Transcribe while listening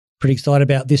Pretty excited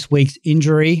about this week's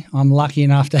injury. I'm lucky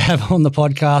enough to have on the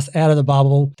podcast, out of the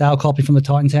bubble, Dale Copley from the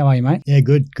Titans. How are you, mate? Yeah,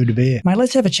 good. Good to be here. Mate,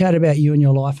 let's have a chat about you and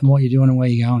your life and what you're doing and where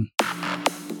you're going.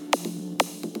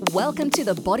 Welcome to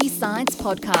the Body Science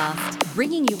Podcast,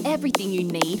 bringing you everything you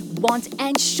need, want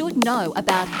and should know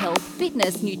about health,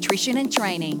 fitness, nutrition and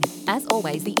training. As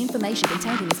always, the information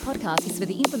contained in this podcast is for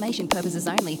the information purposes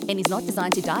only and is not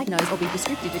designed to diagnose or be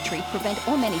prescriptive to treat, prevent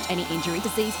or manage any injury,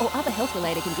 disease or other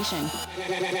health-related condition.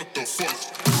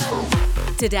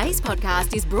 Today's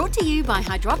podcast is brought to you by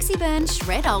Hydroxyburn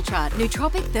Shred Ultra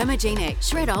Nootropic Thermogenic.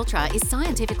 Shred Ultra is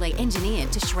scientifically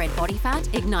engineered to shred body fat,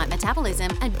 ignite metabolism,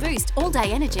 and boost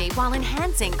all-day energy while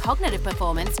enhancing cognitive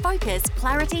performance, focus,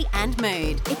 clarity, and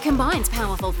mood. It combines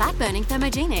powerful fat-burning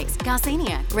thermogenics,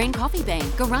 Garcinia, green coffee bean,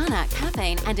 guarana,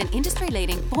 caffeine, and an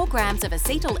industry-leading 4 grams of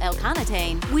acetyl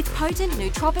L-carnitine with potent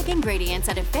nootropic ingredients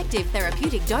at effective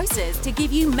therapeutic doses to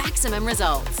give you maximum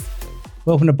results.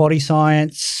 Welcome to Body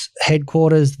Science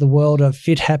headquarters, the world of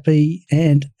fit, happy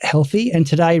and healthy. And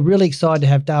today, really excited to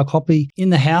have Dale Copley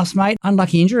in the house, mate.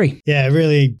 Unlucky injury. Yeah,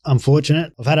 really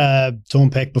unfortunate. I've had a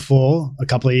torn pec before a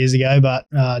couple of years ago, but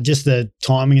just the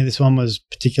timing of this one was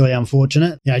particularly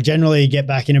unfortunate. You know, generally you get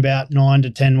back in about 9 to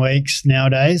 10 weeks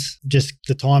nowadays. Just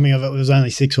the timing of it was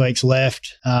only 6 weeks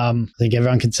left. I think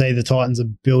everyone can see the Titans are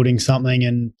building something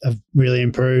and have really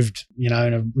improved, you know,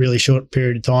 in a really short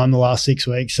period of time, the last 6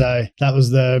 weeks. So that was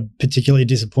the particularly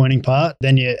disappointing part.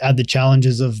 Then you add the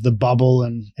challenges of the bubble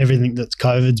and everything that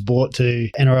COVID's brought to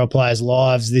NRL players'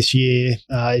 lives this year.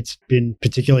 It's been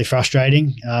particularly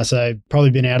frustrating. So probably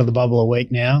been out of the bubble a week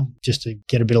now just to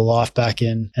get a bit of life back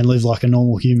and live like a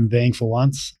normal human being for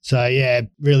once. So yeah,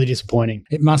 really disappointing.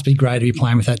 It must be great to be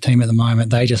playing with that team at the moment.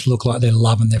 They just look like they're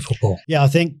loving their football. Yeah, I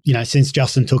think, you know, since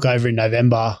Justin took over in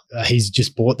November, he's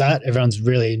just brought that. Everyone's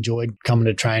really enjoyed coming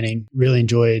to training, really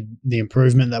enjoyed the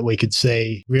improvement that we could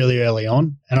see really early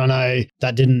on. And I know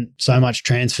that didn't so much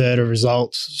transfer to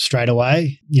results straight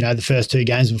away. You know, the first 2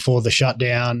 games before the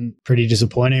shutdown, pretty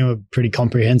disappointing. We were pretty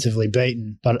comprehensively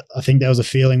beaten. But I think there was a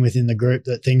feeling within the group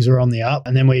that things were on the up.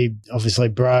 And then we obviously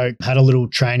broke, had a little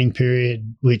training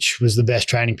period, which was the best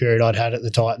training period I'd had at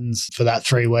the Titans for that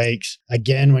 3 weeks.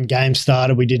 Again, when games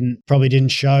started, we probably didn't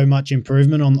show much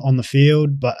improvement on the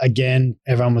field. But again,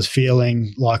 everyone was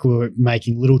feeling like we were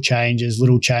making little changes.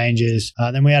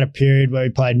 Then we had a period where we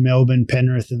played Melbourne,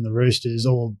 Penrith and the Roosters,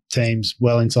 all teams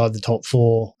well inside the top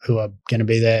 4 who are going to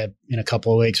be there in a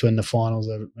couple of weeks when the finals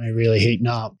are really heating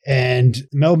up. And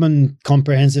Melbourne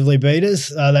comprehensively beat us.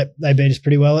 They beat us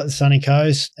pretty well at the Sunny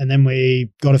Coast. And then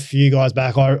we got a few guys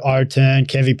back. I returned,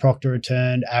 Kevy Proctor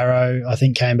returned, Arrow I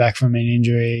think came back from an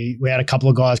injury. We had a couple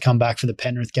of guys come back for the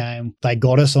Penrith game. They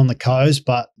got us on the coast,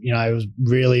 but you know, it was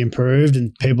really improved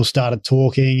and people started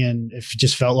talking and it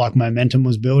just felt like momentum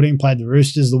was building. Played the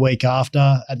Roosters the week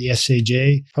after at the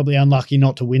SCG. Probably unlucky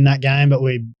not to win that game, but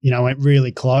we, you know, went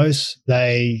really close.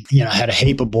 They, you know, had a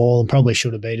heap of ball and probably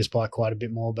should have beat us by quite a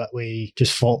bit more, but we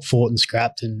just fought and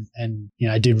scrapped and you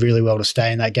know, did really well to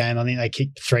stay in that game. I think they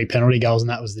kicked 3 penalty goals and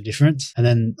that was the difference. And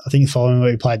then I think the following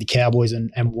week we played the Cowboys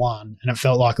and won, and it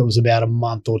felt like it was about a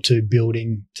month or 2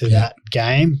 building to that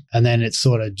game. And then it's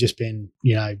sort of just been,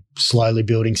 you know, slowly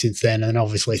building since then. And then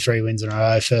obviously 3 wins in a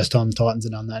row. First time the Titans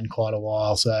have done that in quite a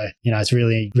while. So, you know, it's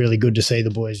really, really good to see the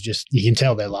boys just, you can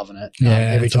tell they're loving it.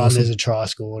 Every time there's a try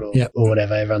scored or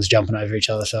whatever, everyone's jumping over each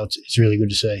other. So it's really good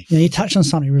to see. Yeah, you touched on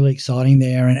something really exciting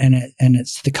there and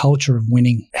it's the culture of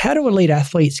winning. How do elite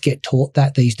athletes get taught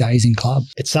that these days in club?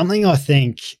 It's something I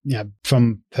think, you know,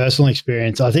 from personal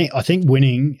experience, I think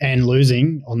winning and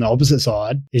losing on the opposite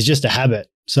side is just a habit.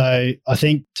 So I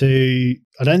think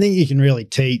I don't think you can really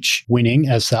teach winning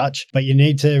as such, but you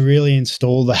need to really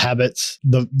install the habits,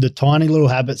 the tiny little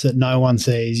habits that no one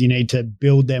sees. You need to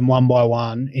build them one by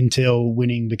one until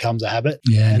winning becomes a habit.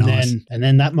 Yeah, and nice.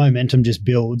 then that momentum just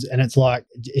builds, and it's like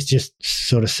it's just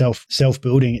sort of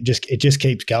self-building. It just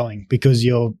keeps going because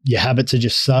your habits are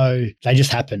just they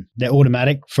just happen. They're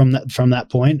automatic from that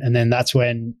point, and then that's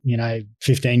when, you know,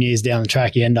 15 years down the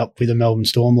track you end up with a Melbourne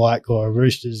Storm or a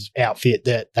Roosters outfit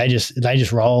that they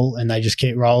just roll and they just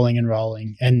keep rolling,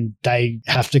 and they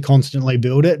have to constantly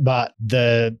build it, but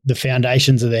the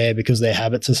foundations are there because their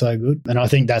habits are so good. And I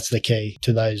think that's the key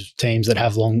to those teams that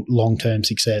have long-term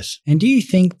success. And do you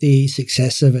think the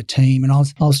success of a team, and I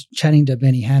was chatting to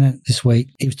Benny Hanna this week,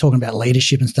 he was talking about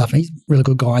leadership and stuff, and he's a really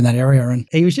good guy in that area, and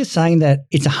he was just saying that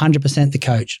it's 100% the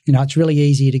coach. You know, it's really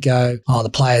easy to go, oh, the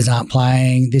players aren't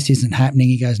playing, this isn't happening.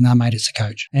 He goes, no, mate, it's the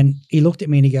coach. And he looked at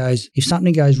me and he goes, if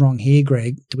something goes wrong here,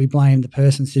 Greg, do we blame the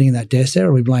person sitting at that desk there,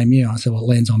 or we blame you? And I said, well, it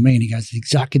lands on me. And he goes, it's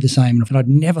exactly the same. And I'd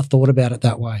never thought about it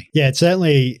that way. Yeah, it's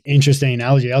certainly interesting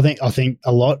analogy. I think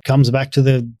a lot comes back to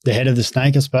the head of the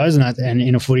snake, I suppose, and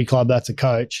in a footy club, that's a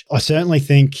coach. I certainly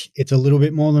think it's a little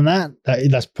bit more than that.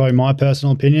 That's probably my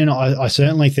personal opinion. I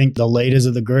certainly think the leaders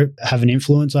of the group have an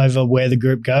influence over where the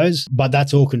group goes, but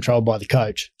that's all controlled by the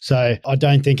coach. So I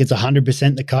don't think it's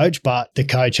 100% the coach, but the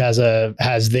coach has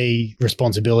the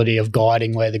responsibility of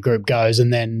guiding where the group goes,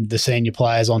 and then the senior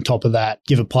players on top of that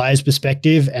give a player's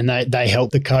perspective, and they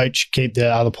help the coach keep the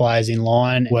other players in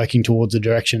line, working towards the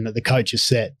direction that the coach has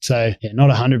set. So yeah, not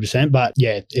 100%, but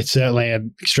yeah, it's certainly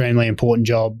an extremely important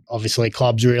job. Obviously,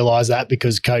 clubs realise that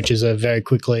because coaches are very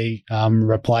quickly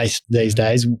replaced these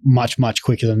days, much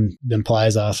quicker than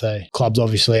players are. So clubs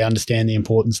obviously understand the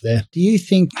importance there. Do you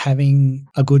think having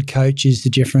a good coach is the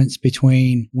difference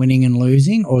between winning and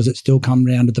losing, or does it still come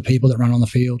down to the people that run on the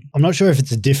field? I'm not sure if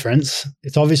it's a difference.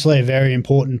 It's obviously a very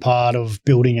important part of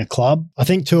building a club. I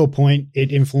think to a point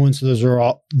it influences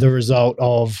the result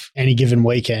of any given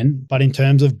weekend, but in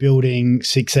terms of building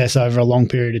success over a long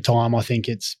period of time, I think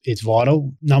it's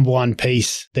vital. Number one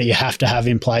piece that you have to have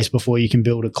in place before you can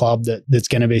build a club that's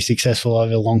going to be successful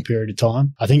over a long period of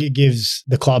time. I think it gives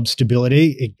the club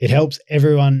stability. It helps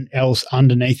everyone else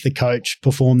underneath the coach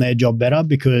perform their job better,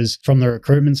 because from the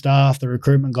recruitment staff, the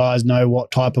recruitment guys know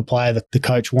what type of player the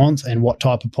coach wants and what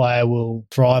type of player will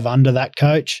thrive under that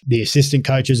coach. The assistant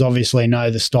coaches obviously know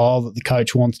the style that the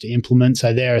coach wants to implement,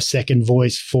 so they're a second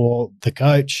voice for the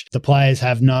coach. The players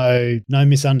have no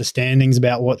misunderstandings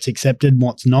about what's accepted and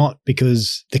what's not,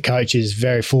 because the coach is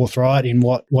very forthright in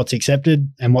what's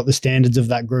accepted and what the standards of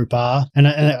that group are. And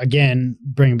again,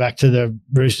 bringing back to the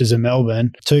Roosters in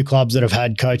Melbourne, two clubs that have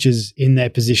had coaches in their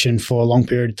position for a long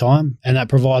period of time, and that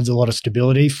provides a lot of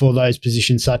stability for those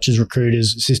positions such as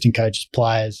recruiters, assistant coaches,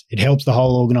 players. It helps the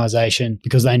whole organisation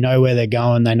because they know where they're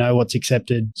going, they know what's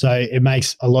accepted. So it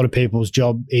makes a lot of people's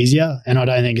job easier, and I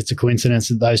don't think it's a coincidence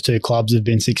that those two clubs have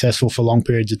been successful for long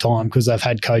periods of time, because they've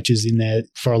had coaches in there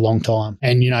for a long time.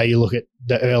 And, you look at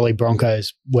the early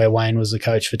Broncos where Wayne was the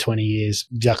coach for 20 years,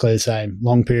 exactly the same.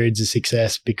 Long periods of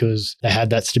success because they had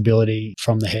that stability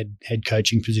from the head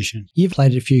coaching position. You've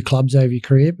played at a few clubs over your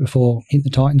career before hitting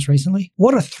the Titans recently.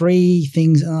 What are three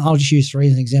things, I'll just use three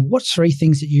as an example, what's three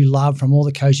things that you love from all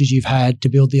the coaches you've had to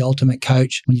build the ultimate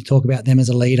coach when you talk about them as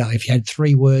a leader? If you had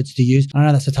three words to use, I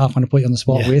know that's a tough one to put you on the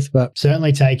spot with, but...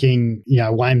 Certainly taking,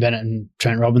 Wayne Bennett and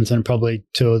Trent Robinson are probably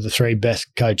two of the three best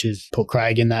coaches. Put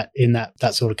Craig in that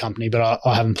sort of company, but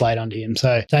I haven't played under him.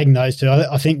 So taking those two,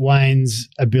 I think Wayne's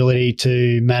ability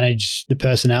to manage the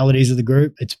personalities of the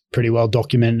group, it's pretty well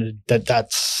documented that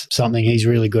that's something he's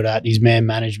really good at. His man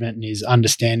management and his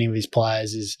understanding of his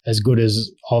players is as good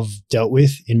as I've dealt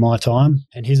with in my time.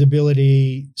 And his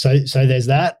ability, so there's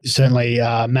that, certainly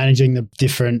managing the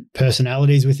different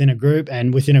personalities within a group,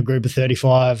 and within a group of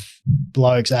 35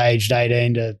 blokes aged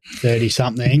 18 to 30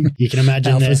 something, you can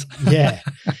imagine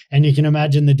and you can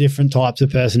imagine the different types of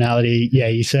personality. Yeah,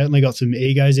 you certainly got some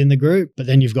egos in the group, but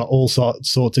then you've got all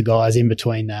sorts of guys in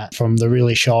between that, from the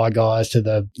really shy guys to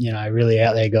the, really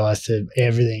out there guys to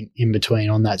everything in between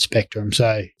on that spectrum.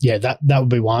 So yeah, that would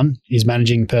be one, is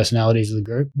managing personalities of the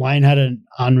group. Wayne had an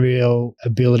unreal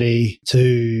ability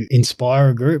to inspire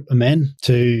a group of men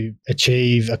to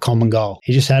achieve a common goal.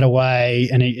 He just had a way,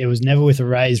 and it was never with a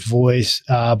raised voice,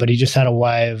 but he just had a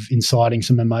way of inciting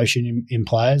some emotion in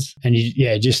players. And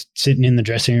just sitting in the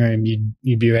dressing room,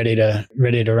 you'd be ready to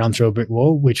run through a brick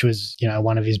wall, which was,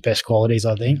 one of his best qualities,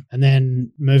 I think. And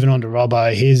then moving on to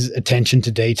Robbo, his attention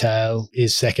to detail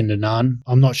is second to none.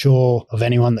 I'm not sure of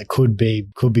anyone that could be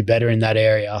better in that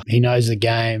area. He knows the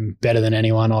game better than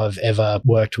anyone I've ever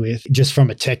worked with. Just from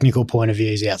a technical point of view,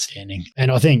 he's outstanding.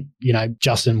 And I think,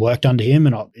 Justin worked under him,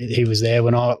 and he was there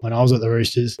when I was at the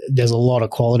Roosters. There's a lot of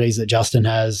qualities that Justin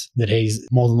has that he's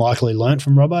more than likely learnt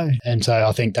from Robbo. And so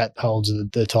I think that holds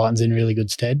the Titans in really good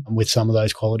stead with some of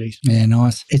those qualities. Yeah,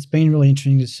 nice. It's been really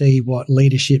interesting to see what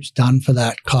leadership's done for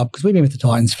that club, because we've been with the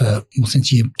Titans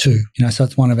since year 2. So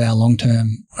it's one of our long-term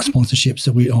sponsorships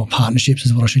or partnerships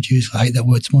is what I should use. I hate that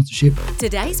word, sponsorship.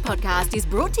 Today's podcast is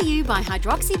brought to you by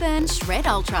Hydroxyburn Shred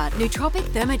Ultra Nootropic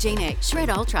Thermogenic. Shred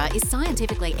Ultra is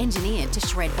scientifically engineered to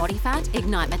shred body fat,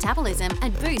 ignite metabolism,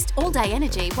 and boost all-day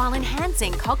energy while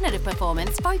enhancing cognitive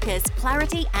performance, focus,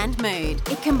 clarity, and mood.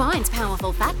 It combines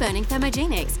powerful fat-burning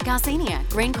thermogenics, Garcinia,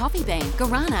 green coffee bean,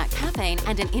 guarana, caffeine,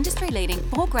 and an industry-leading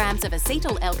 4 grams of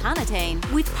acetyl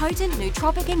L-carnitine with potent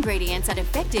nootropic ingredients at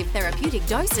effective therapeutic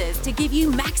doses to give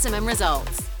you maximum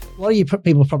results. A lot of you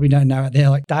people probably don't know out there,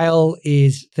 like Dale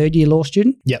is third-year law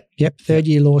student. Yep. Yep,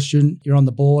 third-year law student. You're on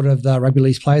the board of the Rugby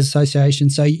League Players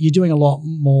Association. So you're doing a lot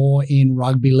more in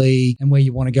rugby league and where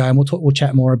you want to go. And we'll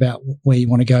chat more about where you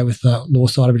want to go with the law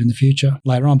side of it in the future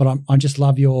later on. But I just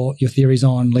love your theories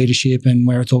on leadership and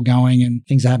where it's all going and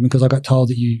things that happen, because I got told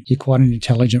that you're quite an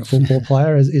intelligent football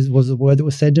player, was the word that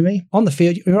was said to me. On the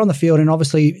field, you're on the field, and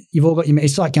obviously you've all got your,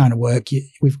 it's like going to work.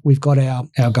 We've got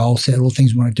our goals set, all the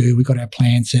things we want to do. We've got our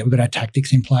plan set. We've got our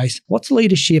tactics in place. What's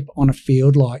leadership on a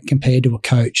field like compared to a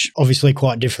coach? Obviously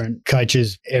quite different.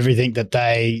 Coaches, everything that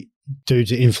they do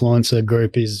to influence a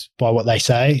group is by what they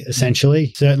say,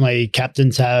 essentially. Certainly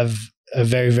captains have a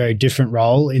very, very different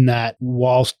role in that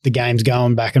whilst the game's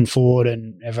going back and forward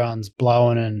and everyone's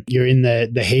blowing and you're in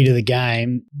the heat of the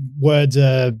game, words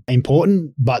are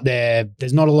important, but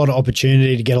there's not a lot of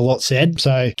opportunity to get a lot said.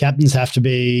 So captains have to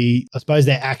be, I suppose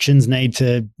their actions need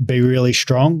to be really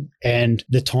strong, and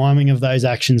the timing of those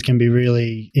actions can be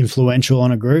really influential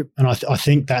on a group. And I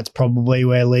think that's probably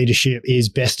where leadership is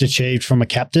best achieved from a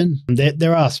captain.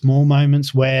 There are small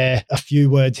moments where a few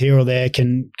words here or there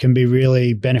can be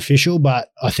really beneficial, but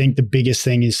I think the biggest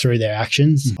thing is through their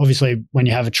actions. Obviously, when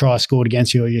you have a try scored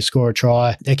against you or you score a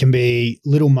try, there can be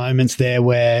little moments there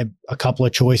where a couple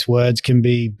of choice words can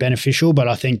be beneficial, but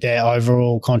I think their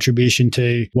overall contribution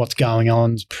to what's going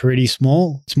on is pretty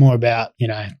small. It's more about,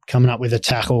 coming up with a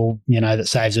tackle, that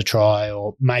saves a try,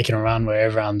 or making a run where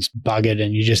everyone's buggered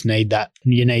and you just need that.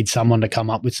 You need someone to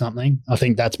come up with something. I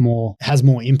think that's has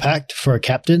more impact for a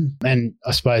captain. And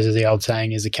I suppose, as the old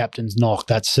saying is, the captain's knock.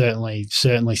 That's certainly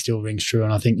still rings true,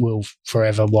 and I think will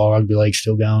forever while rugby league's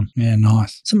still going. Yeah,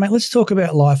 nice. So, mate, let's talk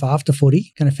about life after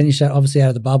footy. Going to finish that obviously out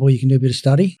of the bubble. You can do a bit of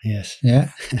study. Yes. Yeah.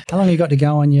 How long have you got to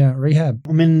go on your rehab?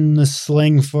 I'm in the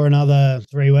sling for another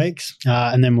 3 weeks,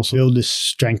 and then we'll build this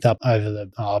strength up over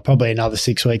probably another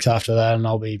 6 weeks after that, and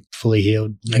I'll be fully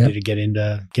healed, ready to get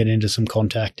into some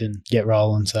contact and get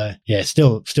rolling. So yeah,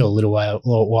 still a little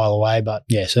while away, but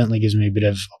yeah, certainly gives me a bit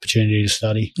of opportunity to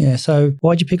study. Yeah. So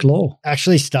why'd you pick law?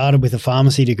 Actually started with a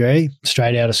pharmacy degree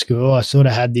straight out of school. I sort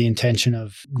of had the intention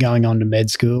of going on to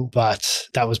med school, but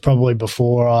that was probably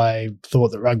before I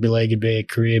thought that rugby league would be a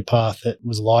career path that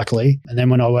was likely. And then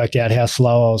when I worked out how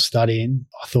slow I was studying,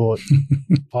 I thought,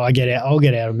 if I'll get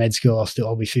out of med school,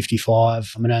 I'll be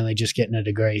 55. I'm only just getting a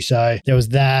degree. So there was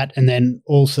that. And then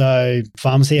also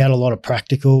pharmacy had a lot of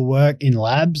practical work in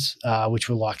labs, which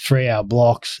were like 3-hour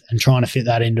blocks, and trying to fit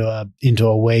that into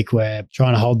a week where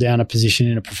trying to hold down a position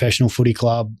in a professional footy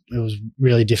club, it was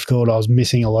really difficult. I was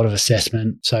missing a lot of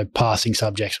assessment. So passing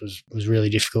subjects was really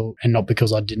difficult, and not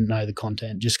because I didn't know the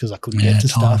content, just because I couldn't get to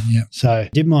stuff. Yeah. So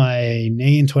did my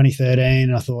knee in 2013.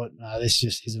 And I thought, no, this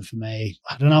just isn't for me.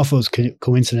 I don't know if it was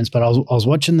coincidence, but I was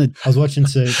watching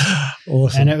Suits.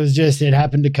 Awesome. And it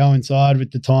happened to coincide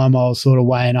with the time I was sort of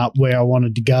weighing up where I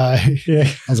wanted to go. Yeah.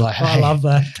 I was like, hey, I love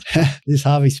that. This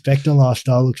Harvey Specter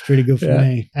lifestyle looks pretty good for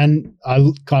me. And I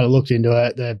kind of looked into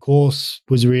it. The course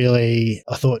was really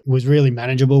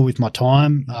manageable with my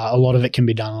time. A lot of it can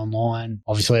be done online.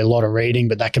 Obviously a lot of reading,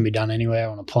 but that can be done anywhere,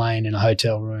 on a plane, in a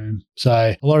hotel room. So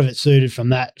a lot of it suited from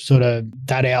that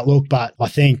outlook. But I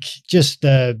think just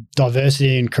the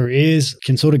diversity in careers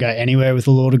can sort of go anywhere with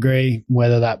a law degree,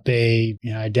 whether that be,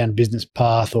 down a business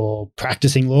path or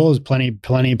practicing laws. Plenty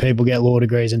of people get law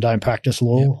degrees and don't practice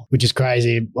law, which is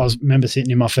crazy. I remember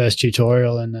sitting in my first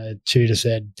tutorial and the tutor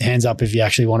said, hands up if you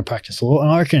actually want to practice law. And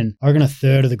I reckon a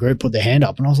third of the group put their hand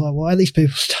up, and I was like, why are these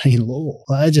people studying law?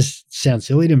 Like, that just sounds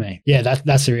silly to me. Yeah,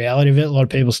 that's the reality of it. A lot of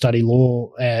people study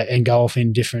law and go off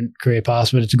in different career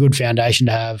paths, but it's a good foundation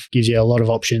to have. Gives you a lot of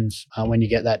options when you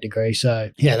get that degree. So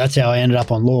yeah, that's how I ended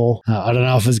up on law. I don't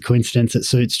know if it was a coincidence that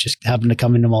Suits just happened to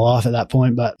come into my life at that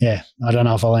point, but yeah, I don't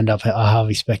know if I'll end up a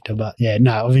Harvey Specter, but yeah,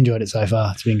 no, I've enjoyed it so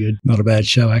far. It's been good. Not a bad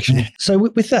show, actually. So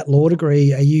with that law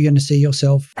degree, are you going to see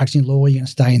yourself practicing law? Are you going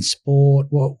to stay in sport?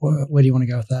 Where do you want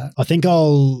to go with that? I think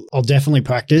I'll definitely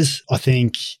practice. I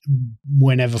think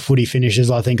whenever footy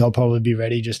finishes, I think I'll probably be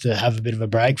ready just to have a bit of a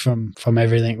break from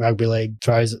everything rugby league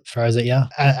throws at you.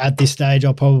 At this stage,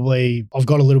 I've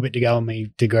got a little bit to go on my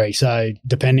degree. So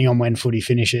depending on when footy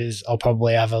finishes, I'll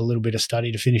probably have a little bit of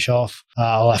study to finish off.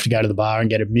 I'll have to go to the bar and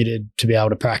get admitted to be able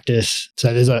to practice.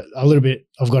 So there's a little bit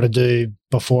I've got to do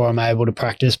before I'm able to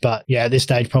practice. But yeah, at this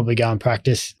stage, probably go and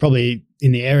practice. Probably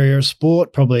in the area of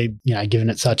sport, probably, given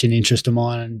it's such an interest of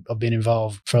mine and I've been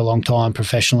involved for a long time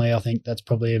professionally, I think that's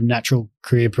probably a natural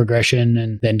career progression.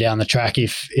 And then down the track,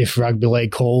 if rugby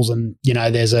league calls and,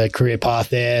 there's a career path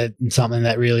there and something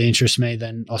that really interests me,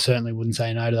 then I certainly wouldn't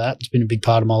say no to that. It's been a big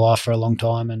part of my life for a long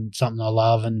time and something I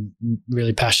love and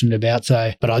really passionate about.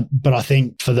 So, but I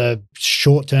think for the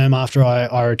short term after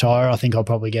I retire, I think I'll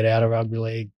probably get out of rugby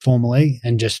league formally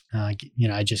and just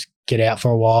get out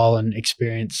for a while and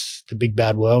experience the big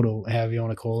bad world, or however you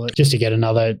want to call it, just to get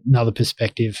another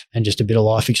perspective and just a bit of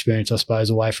life experience, I suppose,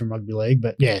 away from rugby league.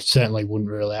 But yeah, certainly wouldn't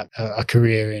rule out a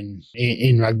career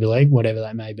in rugby league, whatever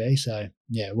that may be. So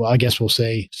yeah, well, I guess we'll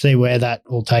see where that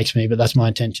all takes me, but that's my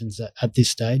intentions at this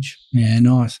stage. Yeah,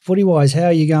 nice. Footy-wise, how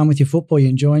are you going with your football? You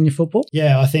enjoying your football?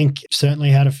 Yeah, I think certainly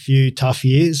had a few tough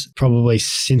years, probably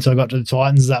since I got to the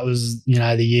Titans. That was,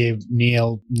 the year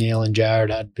Neil and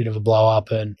Jared had a bit of a blow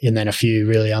up and then a few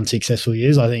really unsuccessful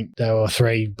years. I think there were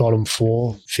 3 bottom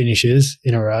 4 finishes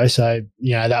in a row. So,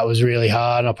 that was really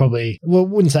hard. I probably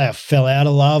wouldn't say I fell out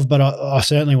of love, but I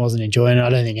certainly wasn't enjoying it. I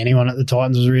don't think anyone at the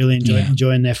Titans was really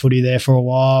enjoying their footy there for a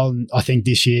while. And I think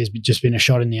this year's just been a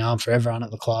shot in the arm for everyone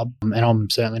at the club, and I'm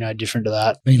certainly no different to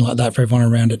that. Been like that for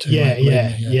everyone around it too.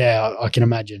 Yeah, I can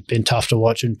imagine. Been tough to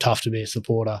watch and tough to be a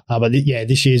supporter. But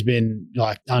this year's been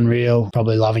like unreal.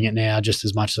 Probably loving it now just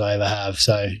as much as I ever have.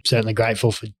 So certainly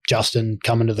grateful for Justin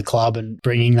coming to the club and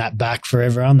bringing that back for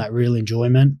everyone, that real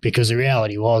enjoyment. Because the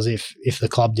reality was, if the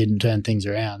club didn't turn things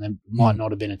around, there might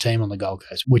not have been a team on the Gold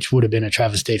Coast, which would have been a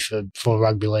travesty for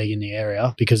rugby league in the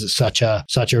area, because it's such a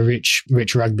rich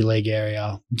rugby league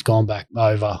area. It's gone back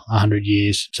over 100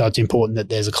 years. So it's important that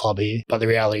there's a club here. But the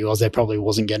reality was there probably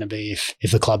wasn't going to be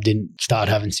if the club didn't start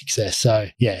having success. So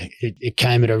yeah, it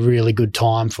came at a really good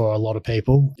time for a lot of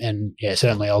people. And yeah,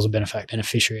 certainly I was a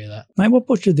beneficiary of that. Mate, what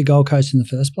pushed you to the Gold Coast in the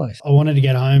first place? I wanted to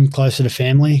get home closer to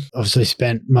family. Obviously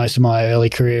spent most of my early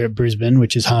career at Brisbane,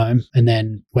 which is home, and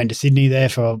then went to Sydney there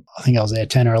for, I think I was there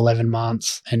 10 or 11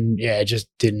 months. And yeah, just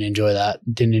didn't enjoy that.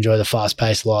 Didn't enjoy the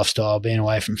fast-paced lifestyle, being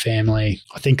away from family.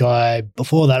 I think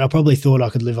before that, I probably thought I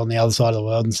could live on the other side of the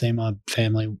world and see my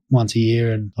family once a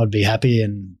year and I'd be happy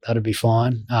and that'd be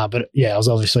fine. But yeah, I was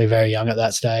obviously very young at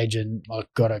that stage, and I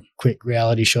got a quick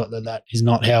reality shot that is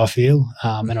not how I feel.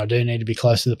 And I do need to be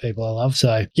close to the people I love.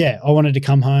 So yeah, I wanted to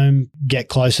come home, get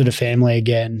closer to family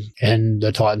again, and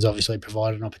the Titans obviously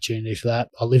provided an opportunity for that.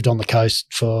 I lived on the coast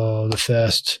for the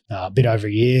first bit over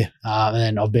a year, and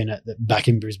then I've been back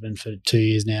in Brisbane for 2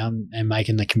 years now and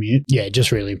making the commute. Yeah,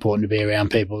 just really important to be around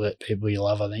people you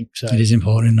love, I think. So it is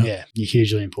important, isn't it? Yeah,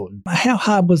 hugely important. How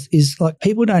hard is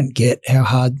people don't get how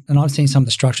hard, and I've seen some of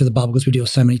the structure of the bubble because we deal with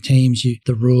so many teams,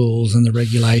 the rules and the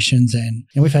regulations, and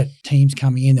we've had teams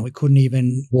coming in that we couldn't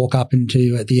even walk up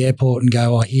into at the airport and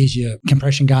go, oh, here's your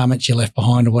compression garments you left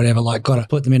behind or whatever, got to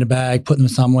put them in a bag, put them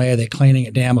somewhere, they're cleaning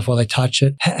it down before they touch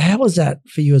it. How was that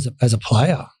for you as a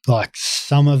player?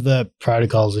 Some of the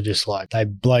protocols are just they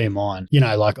blow your mind.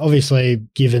 Obviously,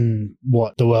 given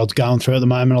what the world's going through at the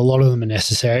moment, a lot of them are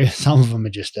necessary. Some of them are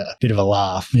just a bit of a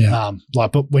laugh. Yeah.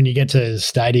 But when you get to the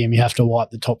stadium, you have to wipe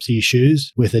the tops of your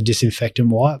shoes with a disinfectant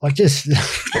wipe. I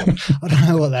don't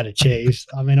know what that achieves.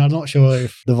 I mean, I'm not sure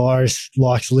if the virus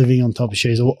likes living on top of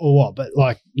shoes or what, but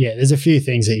there's a few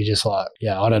things that you just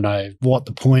I don't know what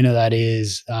the point of that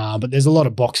is. But there's a lot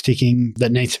of box ticking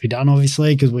that needs to be done,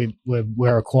 obviously, because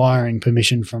we're requiring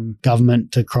permission from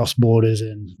government to cross borders,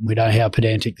 and we know how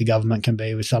pedantic the government can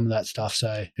be with some of that stuff.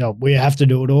 So we have to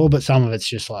do it all, but some of it's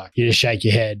just you just shake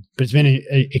your head. But it's been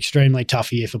an extremely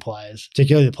tough year for players,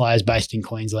 particularly the players based in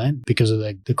Queensland, because of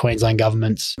the Queensland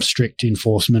government's strict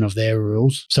enforcement of their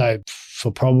rules. So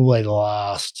for probably the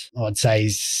last, I'd say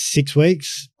 6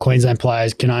 weeks, Queensland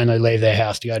players can only leave their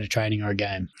house to go to training or a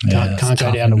game. Can't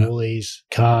go down to Woolies,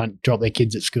 can't drop their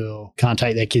kids at school, can't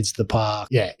take their kids to the park.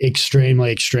 Yeah,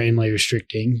 extremely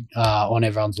restricting on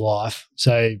everyone's life.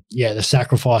 So yeah, the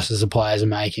sacrifices the players are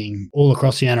making all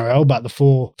across the NRL, but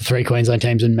the 3 Queensland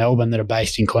teams in Melbourne that are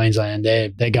based in Queensland,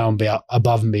 they're going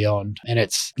above and beyond. And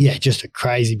it's just a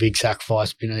crazy big sacrifice.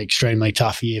 It's been an extremely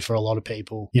tough year for a lot of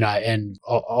people, and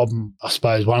I'm I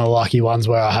suppose one of the lucky ones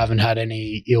where I haven't had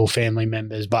any ill family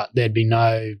members, but there'd be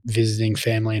no visiting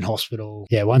family in hospital.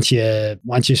 Yeah, once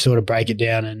you sort of break it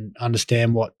down and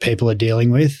understand what people are dealing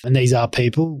with, and these are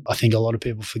people, I think a lot of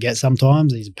people forget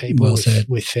sometimes, these are people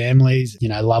with families,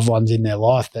 loved ones in their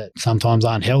life that sometimes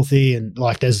aren't healthy, and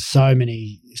there's so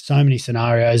many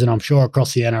scenarios, and I'm sure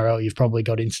across the NRL you've probably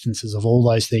got instances of all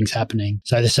those things happening.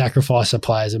 So the sacrifice that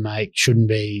players make shouldn't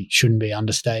be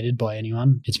understated by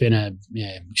anyone. It's been a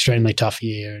extremely tough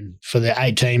year, and for the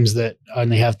 8 teams that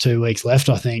only have 2 weeks left,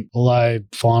 I think, although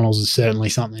finals is certainly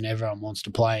something everyone wants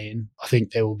to play in, I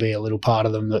think there will be a little part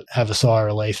of them that have a sigh of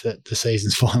relief that the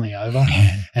season's finally over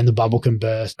and the bubble can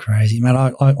burst. Crazy, man.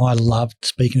 I love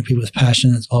speaking to people with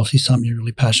passion. It's obviously something you're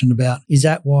really passionate about. Is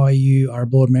that why you are a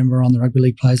board member on the Rugby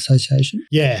League Players Association?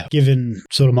 Yeah, given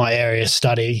sort of my area of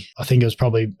study, I think it was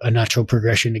probably a natural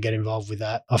progression to get involved with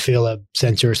that. I feel a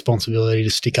sense of responsibility to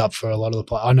stick up for a lot of the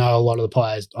players. I know a lot of the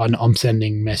players, I'm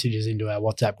sending messages into our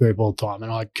WhatsApp group all the time,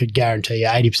 and I could guarantee you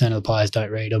 80% of the players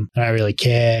don't read them. They don't really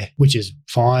care, which is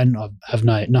fine. I have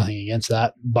nothing against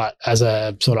that. But as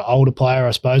a sort of older player,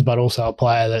 I suppose, but also a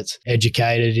player that's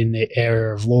educated in the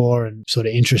area of law and sort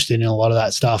of interested in a lot of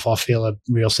that stuff, I feel a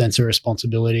real sense of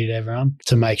responsibility to everyone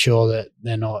to make sure that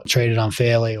they're not treated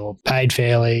unfairly or paid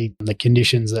fairly. The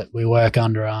conditions that we work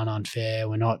under aren't unfair.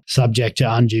 We're not subject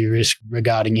to undue risk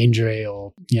regarding injury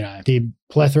or, the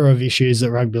plethora of issues that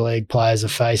rugby league players are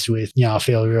faced with. I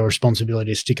feel a real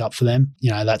responsibility to stick up for them.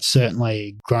 That's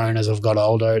certainly grown as I've got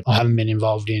older. I haven't been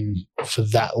involved in for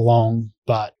that long,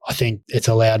 but I think it's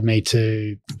allowed me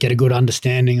to get a good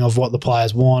understanding of what the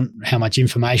players want, how much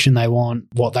information they want,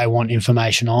 what they want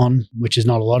information on, which is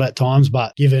not a lot at times.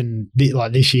 But given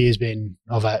this year's been,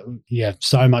 I've had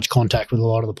so much contact with a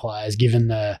lot of the players, given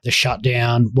the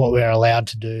shutdown, what we're allowed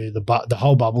to do, the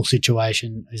whole bubble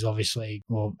situation is obviously,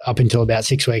 up until about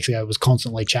 6 weeks ago, was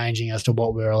constantly changing as to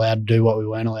what we were allowed to do, what we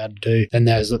weren't allowed to do. Then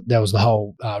there was the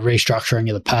whole restructuring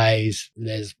of the pays.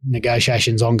 There's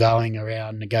negotiations ongoing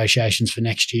around negotiations for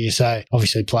next year. So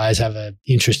obviously players have an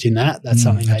interest in that. That's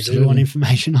something absolutely. They do want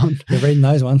information on. You're reading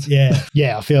those ones. Yeah.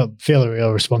 I feel a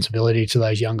real responsibility to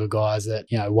those younger guys that,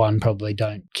 one, probably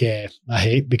don't care a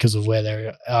heap because of where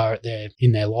they are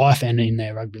in their life and in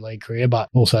their rugby league career, but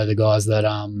also the guys that,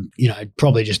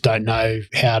 probably just don't know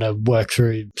how to work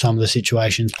through some of the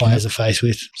situations players are faced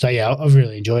with. So yeah, I've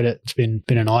really enjoyed it. It's been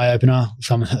an eye opener.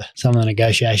 Some of the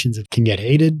negotiations can get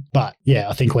heated, but yeah,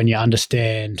 I think when you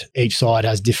understand each side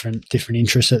has different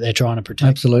interests that they're trying to protect.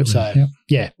 Absolutely. So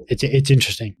yeah, it's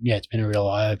interesting. Yeah, it's been a real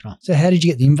eye opener. So how did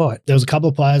you get the invite? There was a couple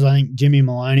of players. I think Jimmy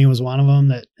Maloney was one of them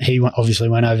that he obviously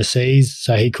went overseas,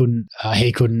 so he couldn't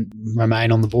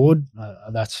remain on the board.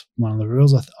 That's one of the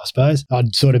rules, I suppose.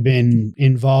 I'd sort of been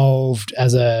involved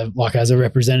as a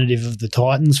representative of the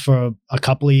Titans for a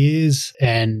couple of years,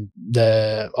 and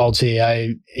the old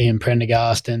CEO Ian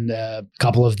Prendergast and a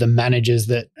couple of the managers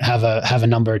that have a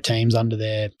number of teams under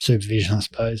their supervision, I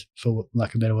suppose, for lack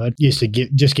of a better word, used to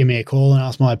give me a call and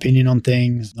ask my opinion on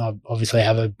things. I obviously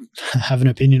have an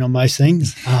opinion on most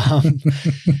things,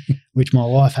 which my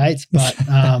wife hates, but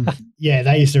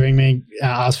they used to ring me,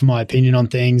 ask for my opinion on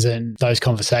things, and those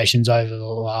conversations over the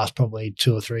last probably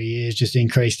 2 or 3 years just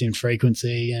increased in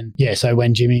frequency. And so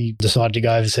when Jimmy decided to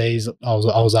go overseas, I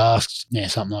was asked,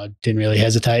 something I didn't really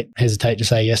hesitate to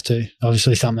say yes to.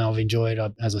 Obviously something I've enjoyed.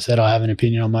 As I said, I have an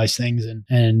opinion on most things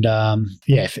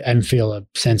and feel a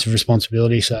sense of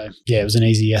responsibility. So it was an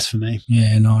easy yes for me.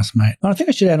 Yeah, nice, mate. I think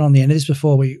I should add on the end of this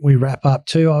before we wrap up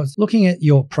too. I was looking at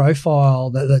your profile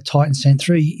that the Titans sent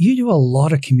through. You do a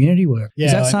lot of community work. Yeah,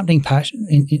 is that something passion?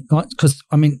 Because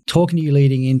talking to you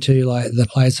leading into the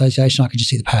Players Association, I could just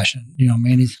see the passion. You know what I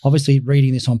mean? Is obviously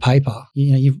reading this on paper.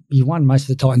 You've won most of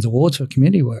the Titans awards for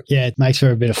community work. Yeah, it makes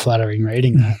for a bit of flattering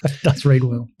reading that. It does read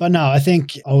well. But no, I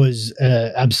think I was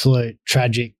an absolute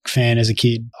tragic fan as a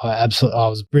kid. I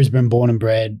was Brisbane born and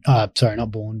bred. Sorry,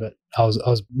 not born, but I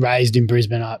was raised in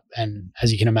Brisbane, and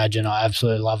as you can imagine, I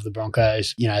absolutely love the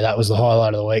Broncos. That was the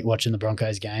highlight of the week, watching the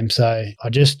Broncos game. So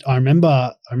I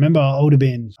remember I would have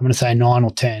been, I'm going to say 9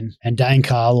 or 10, and Dane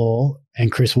Carlaw and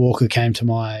Chris Walker came to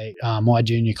my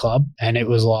junior club, and it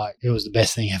was the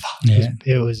best thing ever. Yeah.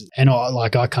 It was, and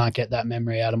I can't get that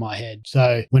memory out of my head.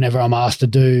 So whenever I'm asked to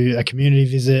do a community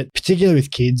visit, particularly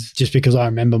with kids, just because I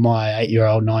remember my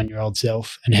 8-year-old, 9-year-old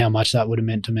self and how much that would have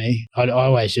meant to me, I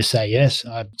always just say yes.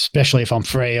 Especially if I'm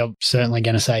free, I'm certainly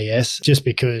going to say yes, just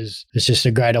because it's just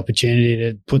a great opportunity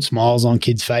to put smiles on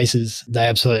kids' faces. They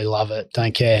absolutely love it.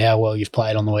 Don't care how well you've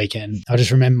played on the weekend. I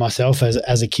just remember myself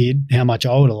as a kid, how much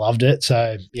I would have loved it.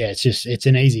 So yeah, it's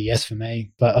an easy yes for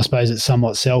me. But I suppose it's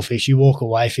somewhat selfish. You walk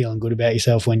away feeling good about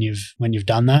yourself when you've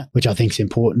done that, which I think is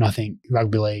important. I think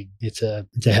rugby league, it's a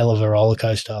hell of a roller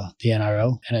coaster, the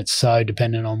NRL, and it's so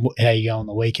dependent on how you go on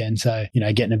the weekend. So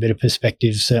getting a bit of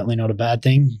perspective is certainly not a bad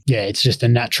thing. Yeah, it's just a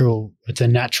natural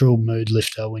mood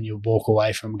lifter when you walk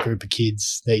away from a group of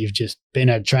kids that you've just been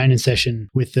at a training session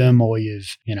with them, or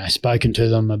you've spoken to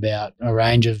them about a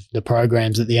range of the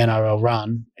programs that the NRL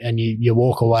run, and you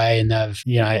walk away and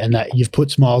and that you've put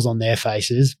smiles on their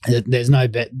faces. There's no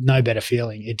better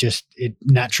feeling. It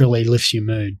naturally lifts your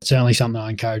mood. It's certainly something I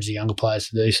encourage the younger players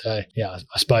to do. So yeah,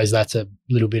 I suppose that's a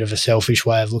little bit of a selfish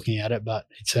way of looking at it, but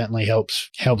it certainly helps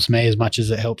me as much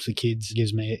as it helps the kids. It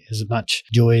gives me as much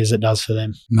joy as it does for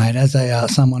them. Mate, as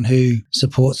someone who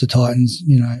supports the Titans,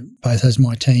 both as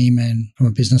my team and from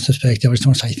a business perspective, I just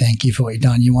want to say thank you for what you've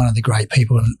done. You're one of the great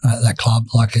people at that club.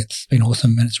 Like, it's been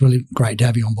awesome, and it's really great to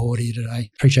have you on board here today.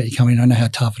 Appreciate you coming in. I know how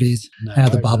tough it is. Out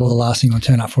of the bubble, the last thing I'll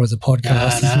turn up for is a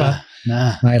podcast.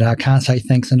 Nah. Mate, I can't say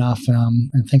thanks enough,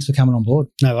 and thanks for coming on board.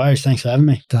 No worries. Thanks for having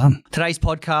me. Done. Today's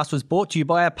podcast was brought to you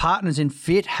by our partners in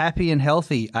Fit, Happy and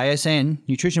Healthy, ASN,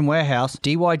 Nutrition Warehouse,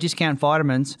 DY Discount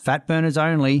Vitamins, Fat Burners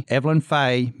Only, Evelyn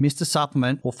Faye, Mr.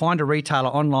 Supplement, or find a retailer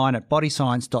online at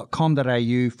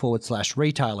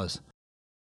bodyscience.com.au/retailers.